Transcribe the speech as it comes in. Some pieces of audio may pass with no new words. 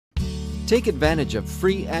Take advantage of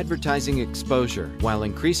free advertising exposure while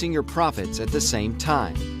increasing your profits at the same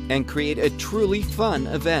time, and create a truly fun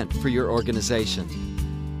event for your organization.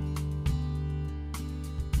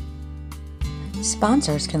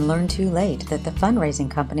 Sponsors can learn too late that the fundraising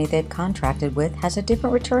company they've contracted with has a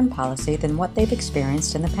different return policy than what they've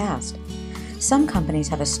experienced in the past. Some companies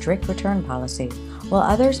have a strict return policy, while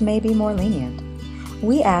others may be more lenient.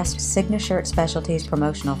 We asked SIGnaShirt Specialties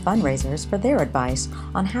Promotional Fundraisers for their advice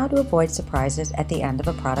on how to avoid surprises at the end of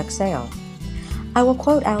a product sale. I will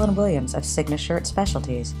quote Alan Williams of SIGnaShirt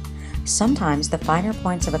Specialties. "Sometimes the finer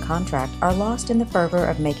points of a contract are lost in the fervor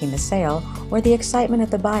of making the sale or the excitement of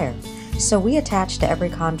the buyer. So we attach to every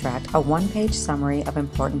contract a one-page summary of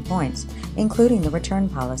important points, including the return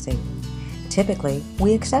policy. Typically,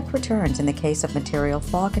 we accept returns in the case of material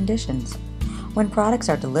flaw conditions. When products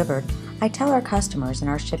are delivered, I tell our customers in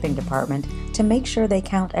our shipping department to make sure they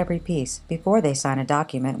count every piece before they sign a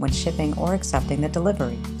document when shipping or accepting the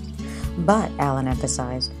delivery." But, Alan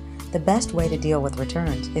emphasized, the best way to deal with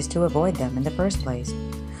returns is to avoid them in the first place.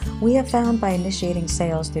 We have found by initiating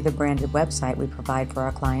sales through the branded website we provide for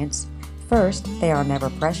our clients, first, they are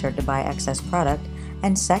never pressured to buy excess product,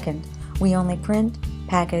 and second, we only print,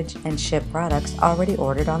 package, and ship products already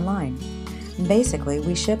ordered online. Basically,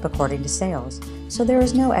 we ship according to sales, so there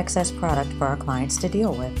is no excess product for our clients to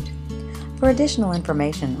deal with. For additional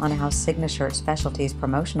information on how SIGnaShirt Specialties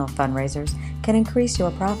Promotional Fundraisers can increase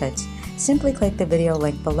your profits, simply click the video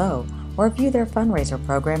link below or view their fundraiser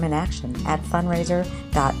program in action at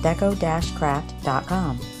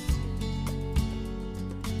fundraiser.deco-craft.com.